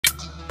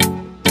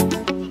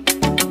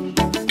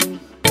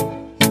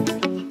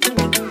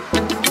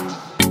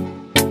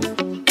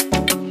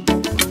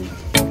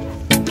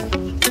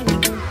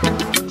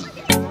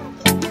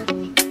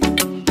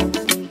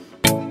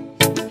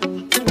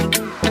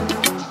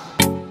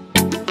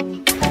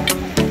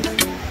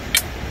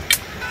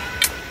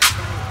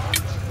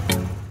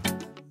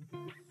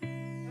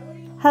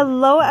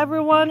Hello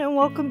everyone and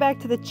welcome back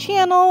to the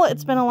channel.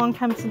 It's been a long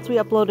time since we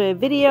uploaded a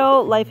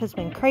video. Life has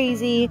been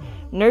crazy.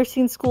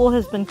 Nursing school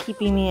has been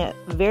keeping me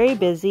very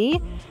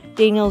busy.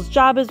 Daniel's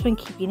job has been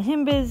keeping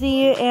him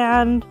busy,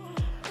 and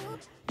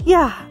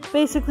yeah,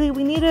 basically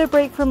we needed a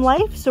break from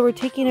life, so we're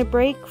taking a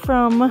break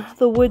from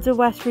the woods of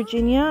West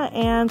Virginia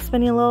and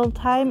spending a little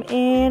time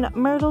in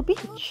Myrtle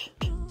Beach.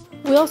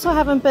 We also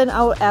haven't been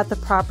out at the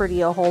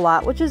property a whole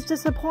lot, which is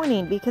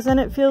disappointing because then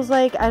it feels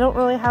like I don't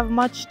really have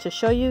much to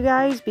show you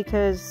guys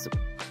because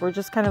we're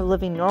just kind of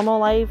living normal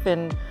life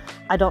and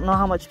I don't know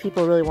how much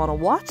people really want to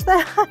watch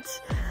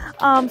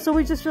that. So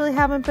we just really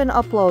haven't been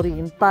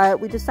uploading,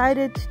 but we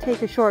decided to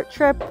take a short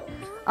trip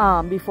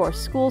before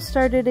school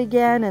started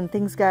again and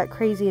things got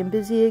crazy and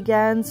busy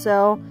again.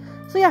 So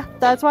yeah,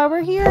 that's why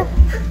we're here.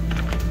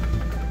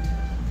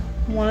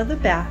 One of the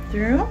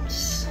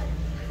bathrooms.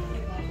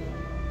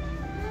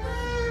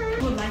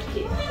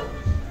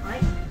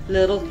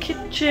 Little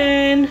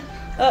kitchen.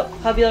 Oh,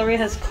 hubby already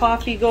has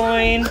coffee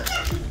going.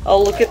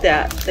 Oh, look at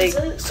that. They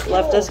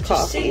left us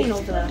coffee.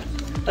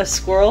 A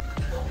squirrel.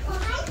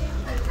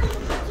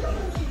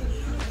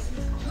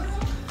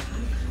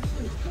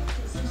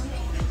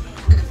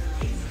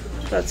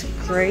 That's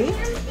great.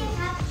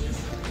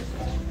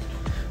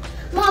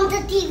 Mom,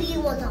 the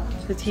TV was on.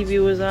 The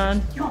TV was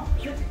on.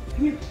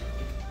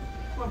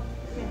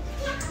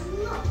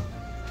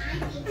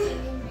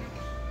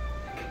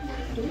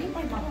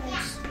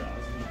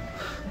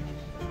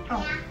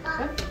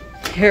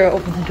 Here,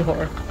 open the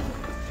door.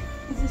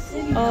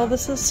 Oh,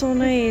 this is so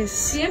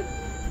nice. Yeah,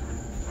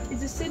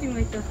 it's just sitting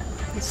right there.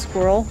 The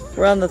squirrel.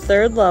 We're on the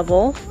 3rd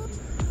level.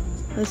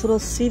 There's a little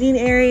seating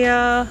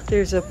area.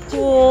 There's a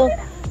pool.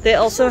 They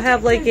also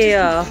have like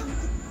a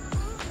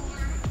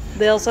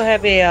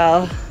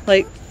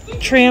like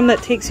tram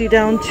that takes you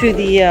down to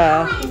the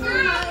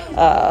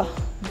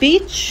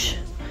beach.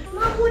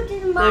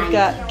 They've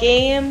got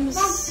games.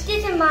 This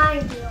is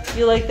mine.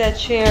 You like that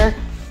chair?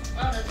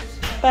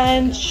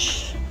 Bench.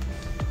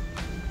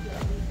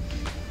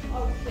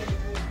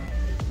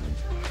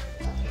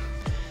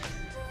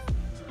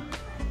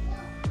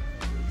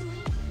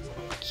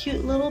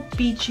 Cute little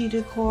beachy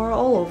decor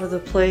all over the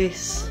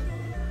place.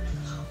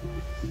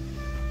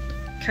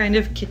 Kind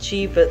of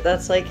kitschy, but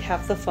that's like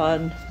half the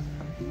fun.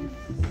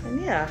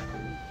 And yeah,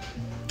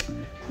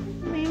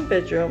 main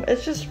bedroom.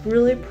 It's just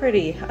really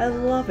pretty. I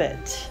love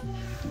it.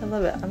 I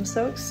love it. I'm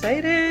so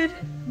excited.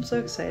 I'm so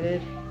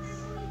excited.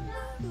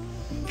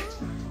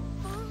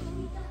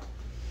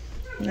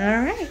 All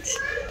right,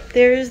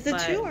 there's the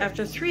tour.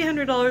 After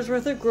 $300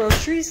 worth of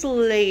groceries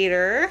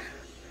later,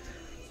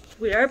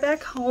 we are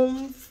back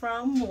home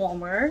from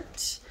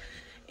Walmart,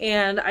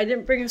 and I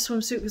didn't bring a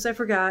swimsuit because I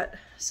forgot,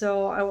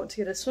 so I went to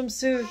get a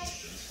swimsuit.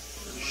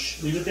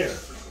 Shh, leave it there.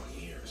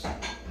 If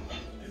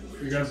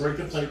you're gonna break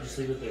the plate, just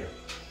leave it there.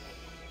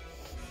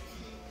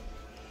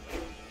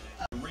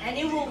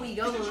 Anywhere we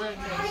go,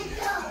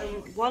 I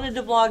wanted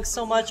to vlog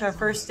so much our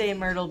first day in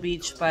Myrtle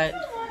Beach, but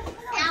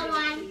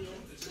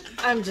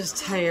I'm just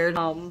tired.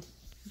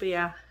 But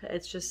yeah,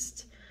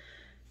 it's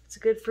a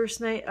good first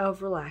night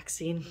of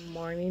relaxing.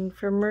 Morning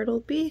from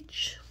Myrtle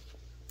Beach.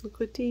 Look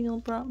what Daniel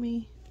brought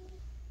me.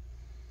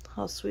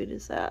 How sweet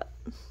is that?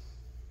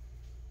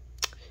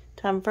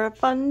 Time for a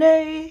fun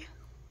day.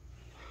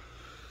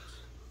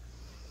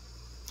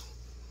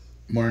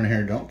 Morning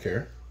hair, don't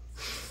care.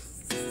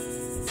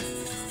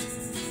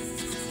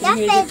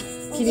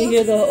 Can you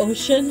hear the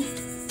ocean?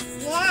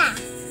 Yeah,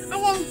 and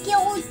then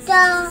kill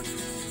the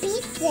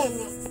beats in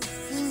it.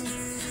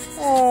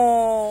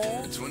 Oh.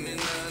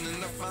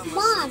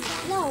 Mom,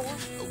 no.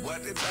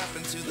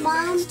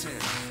 Mom,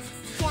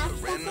 that's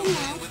something else.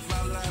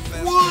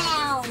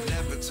 Wow.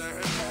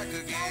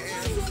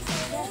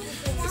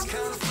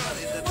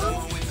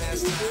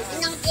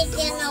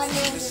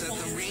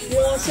 You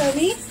want to show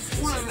me?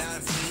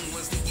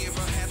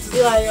 Yeah.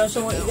 Eli, you want to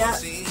show what you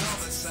got?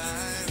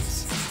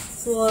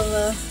 One of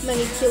the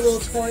many cute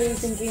little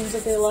toys and games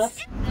that they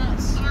left.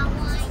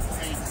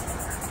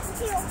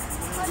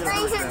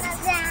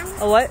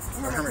 A what?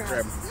 Hermit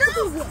crab.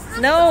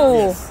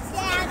 No.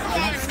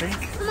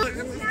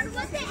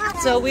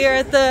 So we are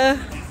at the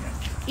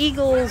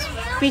Eagles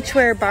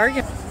beachwear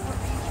bargain.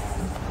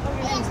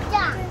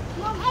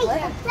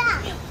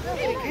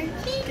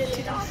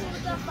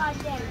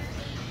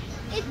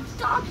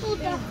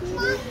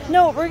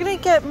 No, we're gonna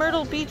get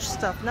Myrtle Beach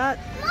stuff, not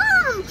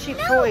cheap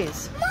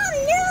toys. Mom,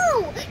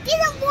 no! Get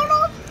a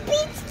Myrtle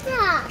Beach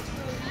stuff!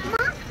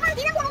 Mom,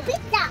 get a Myrtle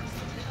Beach stuff!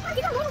 Mom,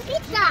 get a Myrtle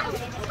Beach stuff!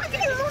 Mom,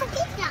 get a Myrtle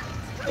Beach stuff!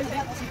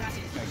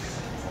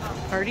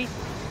 Party?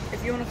 If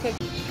you want to cook.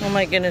 Oh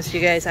my goodness,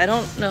 you guys, I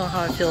don't know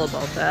how I feel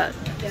about that.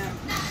 Yeah.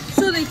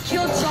 So they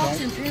killed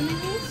sharks and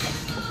flamingos?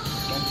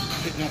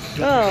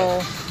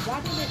 Oh.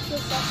 Why did they kill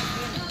sharks and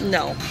flamingos?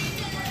 No.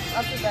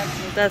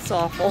 That's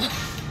awful.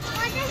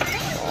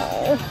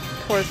 Oh,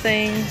 poor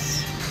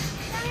things.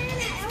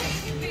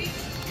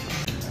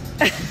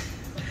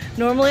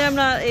 Normally I'm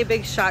not a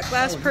big shot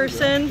glass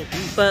person,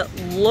 but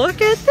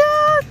look at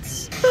that!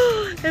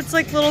 It's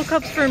like little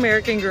cups for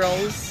American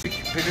girls.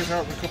 Pick us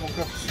out a couple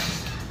cups.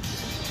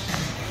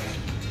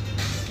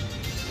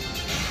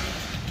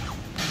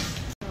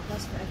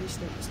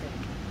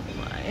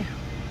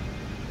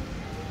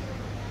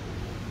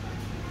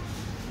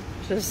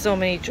 There's so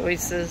many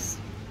choices.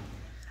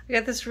 I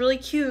got this really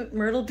cute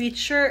Myrtle Beach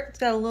shirt. It's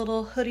got a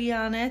little hoodie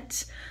on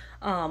it.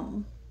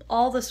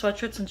 All the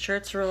sweatshirts and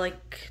shirts were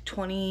like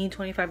 $20,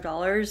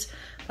 $25.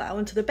 But I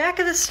went to the back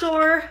of the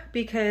store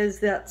because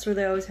that's where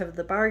they always have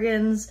the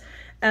bargains.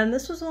 And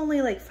this was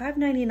only like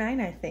 $5.99,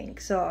 I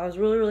think. So I was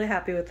really, really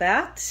happy with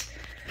that.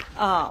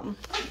 Got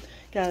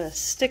a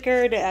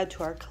sticker to add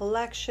to our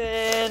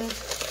collection.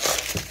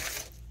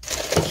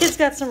 Kids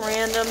got some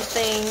random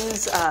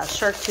things.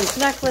 Shark tooth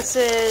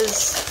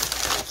necklaces,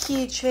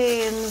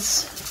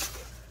 keychains.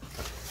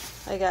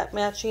 I got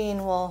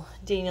matching, well,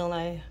 Daniel and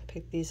I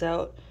picked these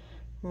out.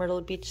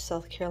 Myrtle Beach,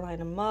 South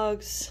Carolina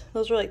mugs.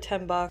 Those were like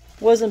 10 bucks.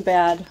 Wasn't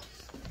bad.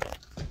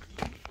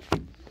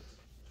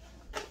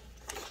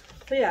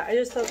 But yeah, I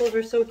just thought those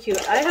were so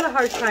cute. I had a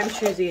hard time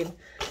choosing.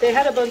 They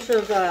had a bunch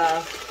of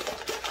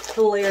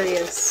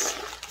hilarious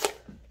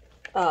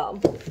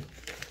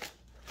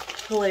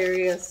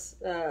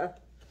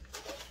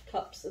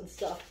cups and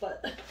stuff,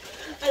 but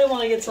I didn't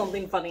want to get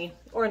something funny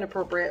or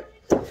inappropriate.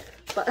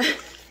 But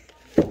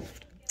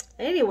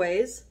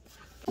anyways,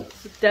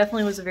 it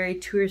definitely was a very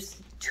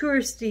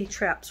touristy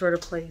trap sort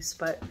of place,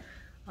 but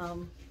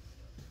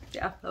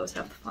yeah, that was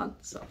half the fun.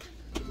 So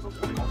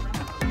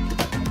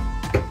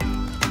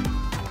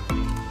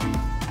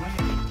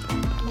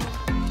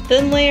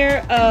thin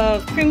layer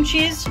of cream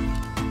cheese.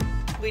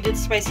 We did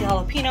spicy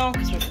jalapeno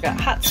because we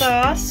forgot hot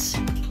sauce.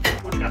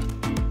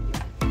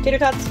 Tater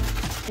tots.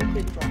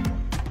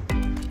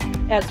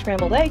 Add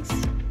scrambled eggs.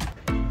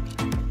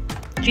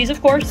 Cheese,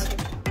 of course.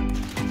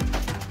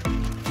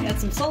 Add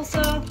some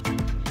salsa.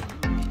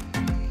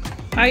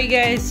 Alright, you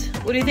guys,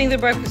 what do you think of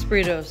the breakfast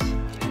burritos?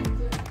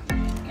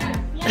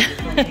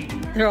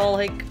 They're all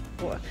like,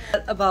 what?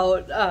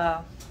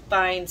 About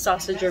buying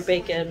sausage or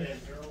bacon.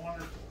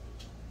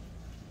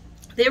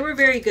 They were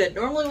very good.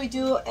 Normally we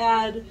do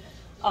add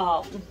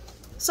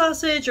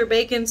sausage or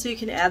bacon, so you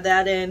can add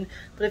that in.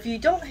 But if you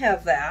don't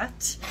have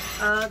that,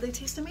 they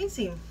taste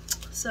amazing.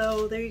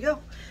 So there you go.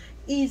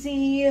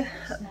 Easy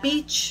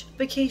beach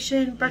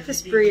vacation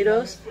breakfast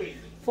burritos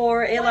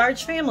for a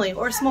large family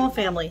or small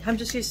family. I'm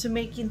just used to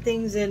making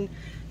things in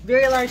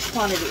very large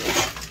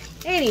quantities.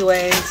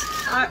 Anyways,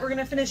 we're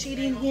gonna finish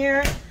eating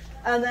here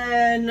and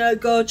then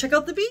go check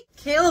out the beach.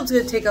 Caleb's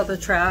gonna take out the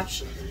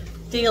trash.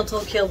 Daniel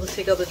told Caleb to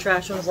take out the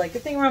trash and was like,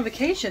 good thing we're on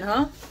vacation,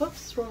 huh?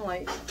 Whoops, wrong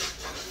light.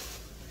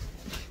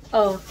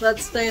 Oh,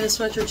 that's the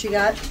sweatshirt you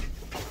got?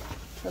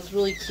 That's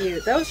really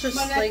cute. That was just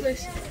like...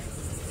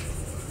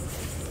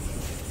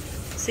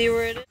 See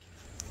where it is?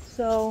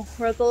 So,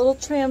 we're at the little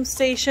tram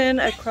station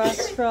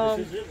across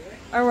from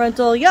our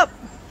rental. Yep!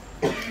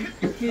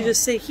 You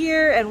just sit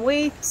here and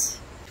wait,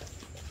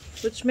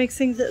 which makes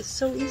things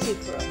so easy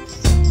for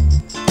us.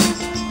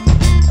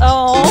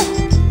 Oh!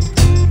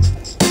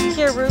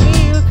 Here, Ruby,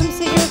 you come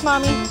sit here with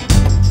Mommy.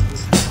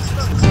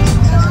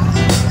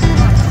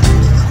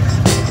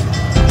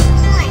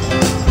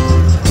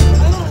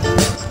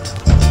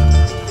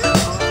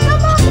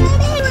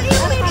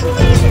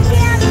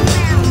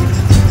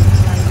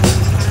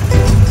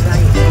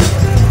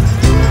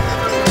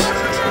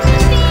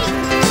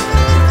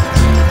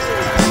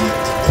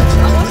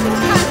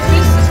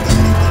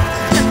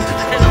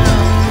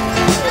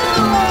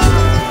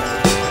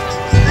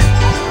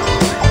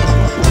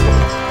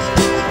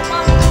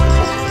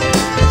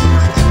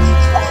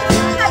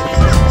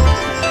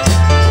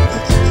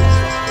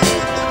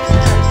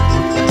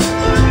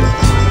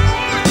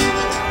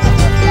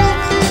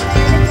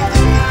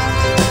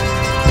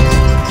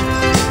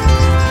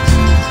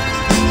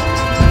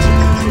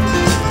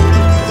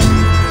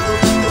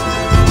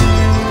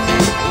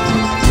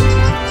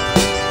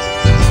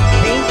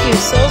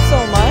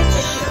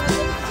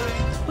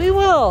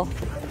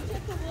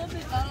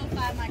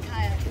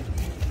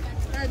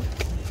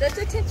 That's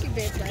a titchy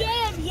bit.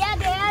 Ja,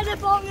 det är det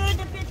på grund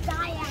av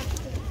Pitaya.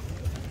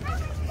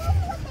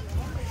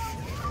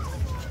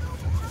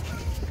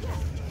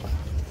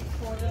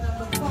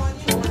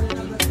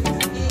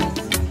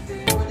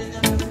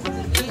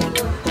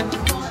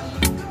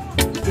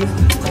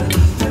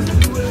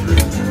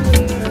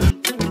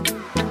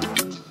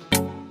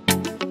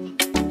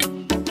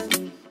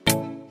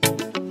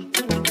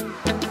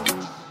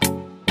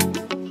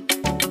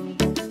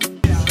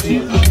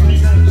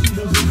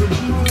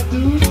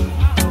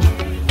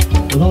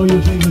 With all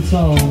your favorite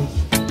songs.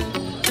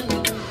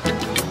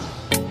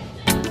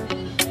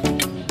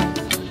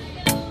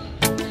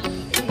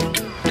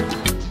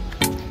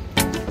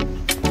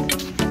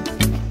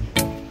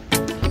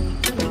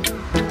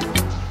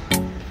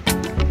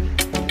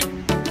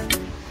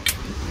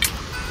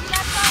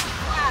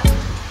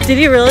 Did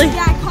he really?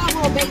 Yeah, I caught a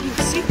little baby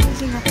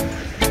sequins in there.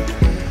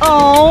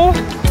 Oh.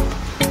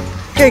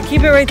 Here,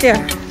 keep it right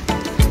there.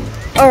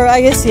 Or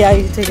I guess, yeah,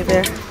 you can take it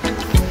there.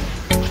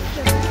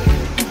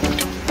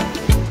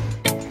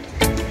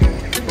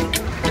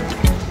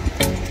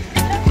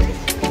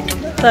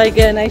 Thought I'd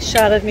get a nice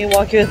shot of me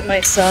walking with my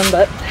son,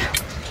 but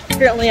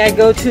apparently I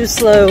go too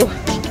slow.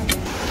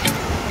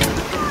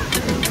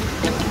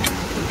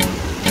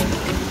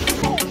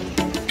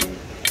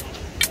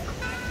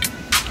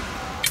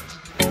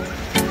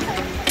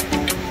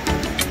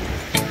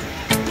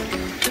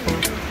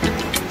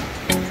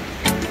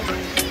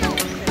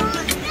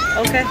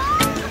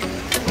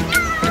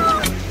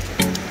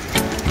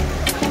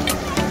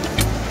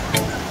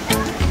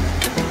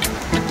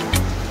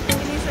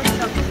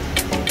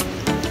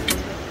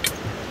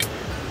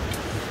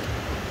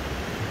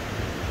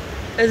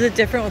 Is it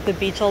different with the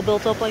beach all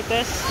built up like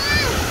this?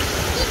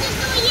 This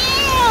is for you.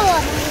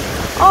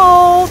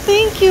 Oh,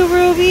 thank you,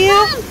 Ruby.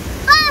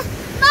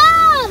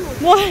 Mom!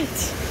 What?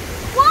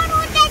 One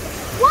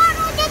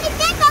of them is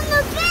dead on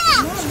the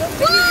field.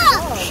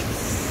 Look!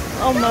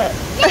 Oh my.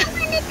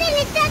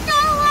 That's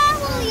all wrong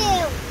with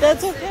you.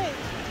 That's okay.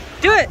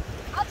 Do it.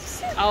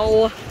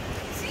 Oh.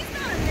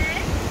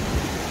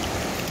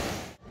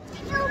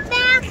 Go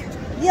back.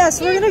 Yes,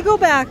 we're gonna go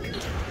back.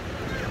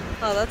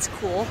 Oh, that's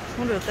cool. I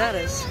wonder what that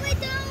is. What are we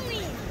doing?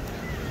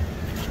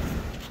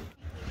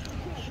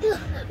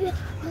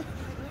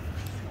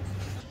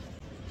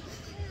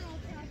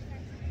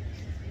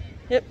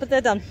 Yep, put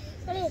that down.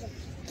 What is it?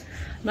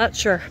 Not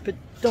sure, but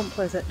don't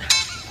play with it.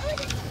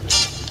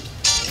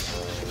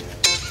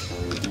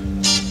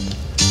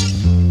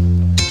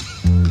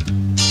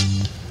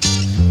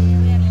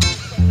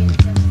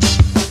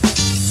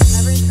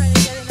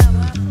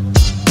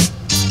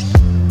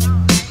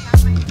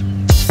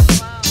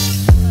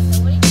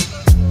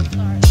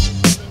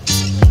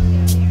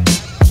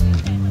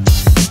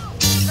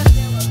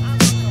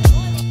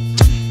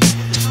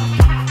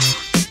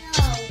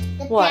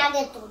 What?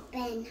 Bag is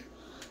open.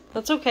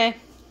 That's okay.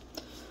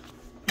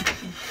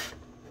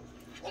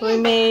 So we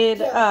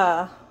made,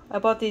 I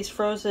bought these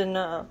frozen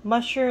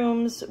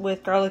mushrooms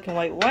with garlic and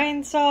white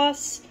wine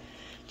sauce,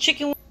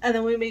 chicken, and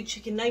then we made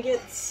chicken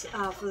nuggets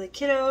for the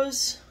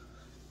kiddos.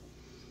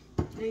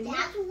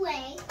 That's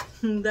way.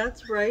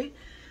 That's right.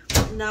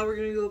 Now we're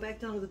gonna go back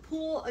down to the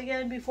pool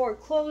again before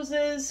it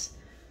closes.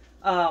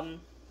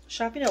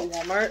 Shopping at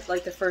Walmart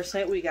like the first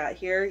night we got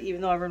here,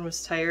 even though everyone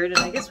was tired, and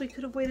I guess we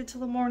could have waited till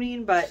the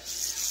morning, but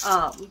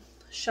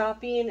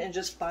shopping and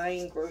just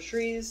buying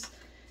groceries,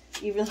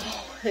 even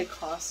though it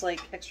costs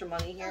like extra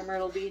money here in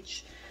Myrtle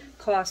Beach,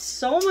 costs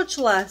so much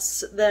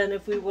less than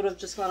if we would have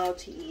just gone out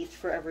to eat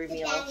for every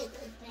meal.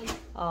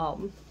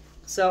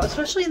 So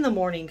especially in the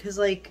morning, because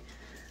like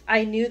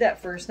I knew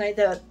that first night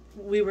that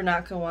we were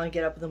not gonna want to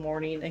get up in the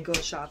morning and go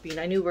shopping.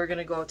 I knew we were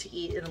gonna go out to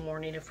eat in the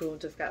morning if we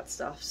would have got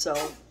stuff. So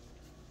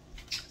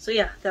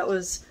yeah, that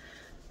was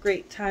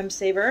great time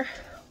saver.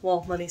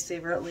 Well, money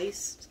saver at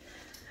least.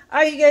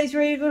 Are you guys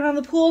ready to go down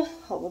the pool?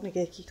 Oh, let me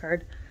get a key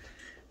card.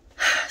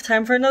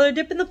 Time for another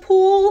dip in the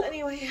pool.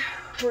 Anyway,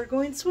 we're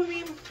going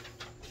swimming.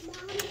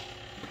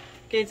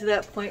 Getting to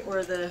that point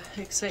where the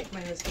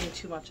excitement is getting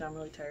too much. I'm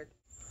really tired.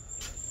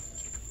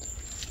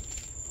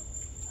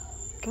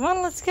 Come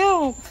on, let's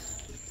go.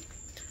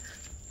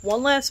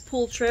 One last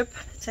pool trip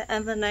to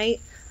end the night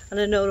on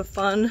a note of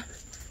fun.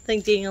 I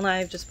think Daniel and I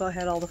have just about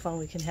had all the fun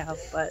we can have,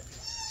 but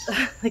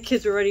the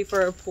kids are ready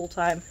for our pool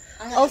time.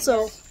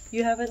 Also,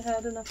 you haven't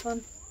had enough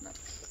fun? No.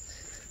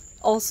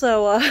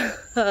 Also,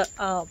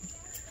 I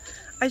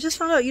just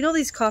found out, you know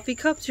these coffee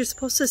cups? You're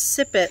supposed to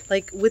sip it,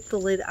 like, with the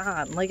lid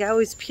on. Like, I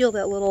always peel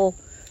that little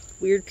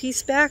weird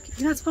piece back.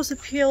 You're not supposed to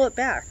peel it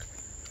back.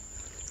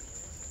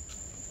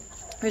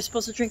 You're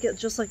supposed to drink it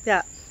just like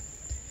that.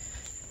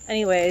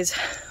 Anyways,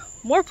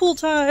 more pool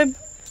time,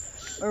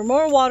 or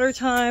more water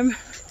time.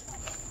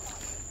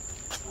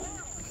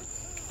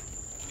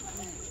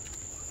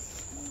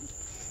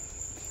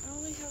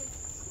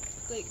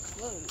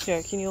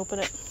 Here, can you open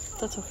it?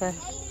 That's okay.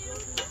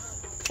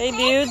 Hey,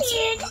 dudes.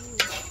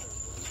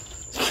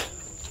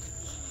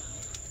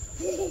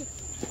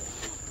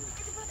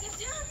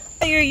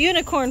 Your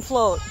unicorn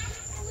float.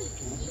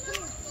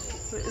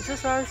 Wait, is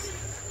this ours?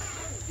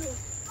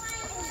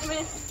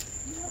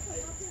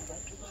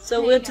 So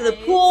we went to the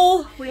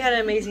pool. We had an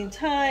amazing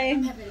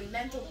time. Having a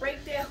mental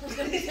breakdown.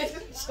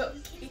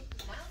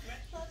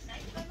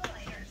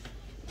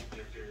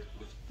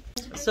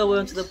 So we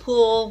went to the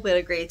pool. We had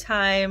a great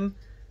time.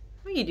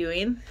 What are you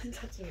doing?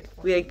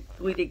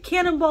 We did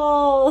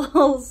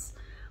cannonballs.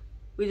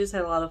 We just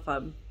had a lot of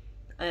fun.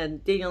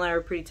 And Daniel and I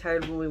were pretty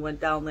tired when we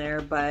went down there,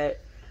 but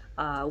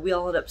we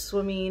all ended up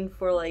swimming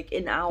for like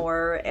an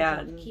hour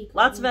and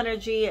lots of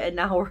energy, and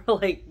now we're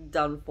like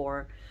done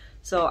for.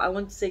 So I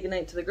went to say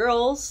goodnight to the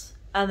girls,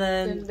 and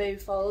then they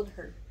followed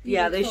her.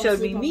 Yeah, they showed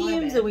me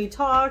memes and we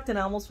talked, and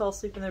I almost fell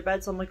asleep in their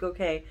bed. So I'm like,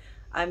 okay,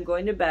 I'm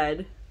going to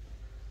bed.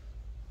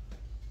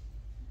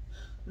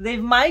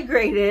 They've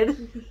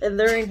migrated and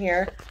they're in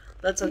here.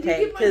 That's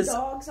okay, because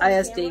I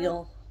asked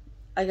Daniel.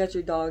 I got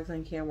your dogs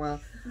on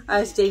camera. I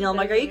asked Daniel, I'm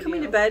like, are you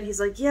coming to bed? He's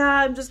like, yeah,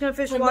 I'm just gonna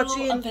finish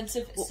watching.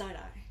 Offensive side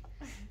eye.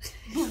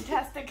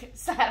 Fantastic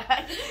side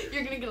eye.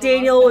 You're gonna get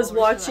Daniel was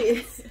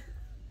watching.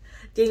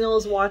 Daniel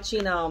was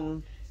watching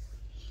a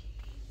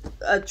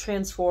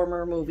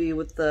Transformer movie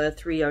with the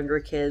 3 younger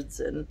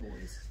kids and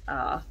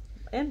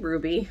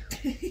Ruby.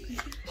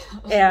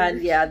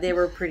 And yeah, they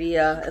were pretty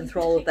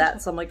enthralled with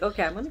that. So I'm like,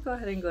 okay, I'm gonna go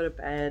ahead and go to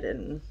bed,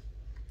 and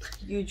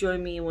you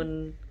join me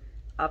when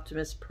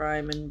Optimus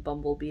Prime and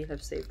Bumblebee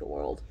have saved the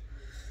world.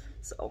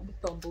 So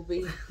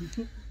Bumblebee.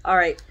 All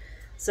right.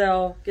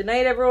 So good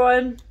night,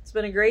 everyone. It's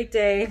been a great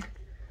day.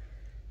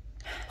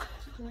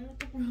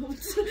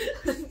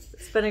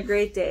 It's been a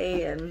great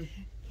day, and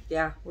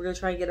yeah, we're gonna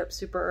try and get up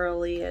super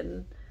early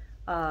and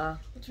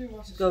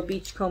go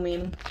beach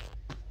combing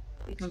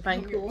and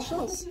find cool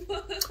shells.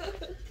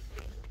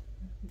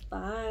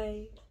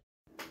 Bye.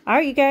 All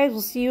right, you guys,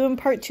 we'll see you in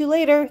part 2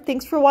 later.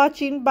 Thanks for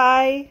watching.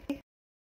 Bye.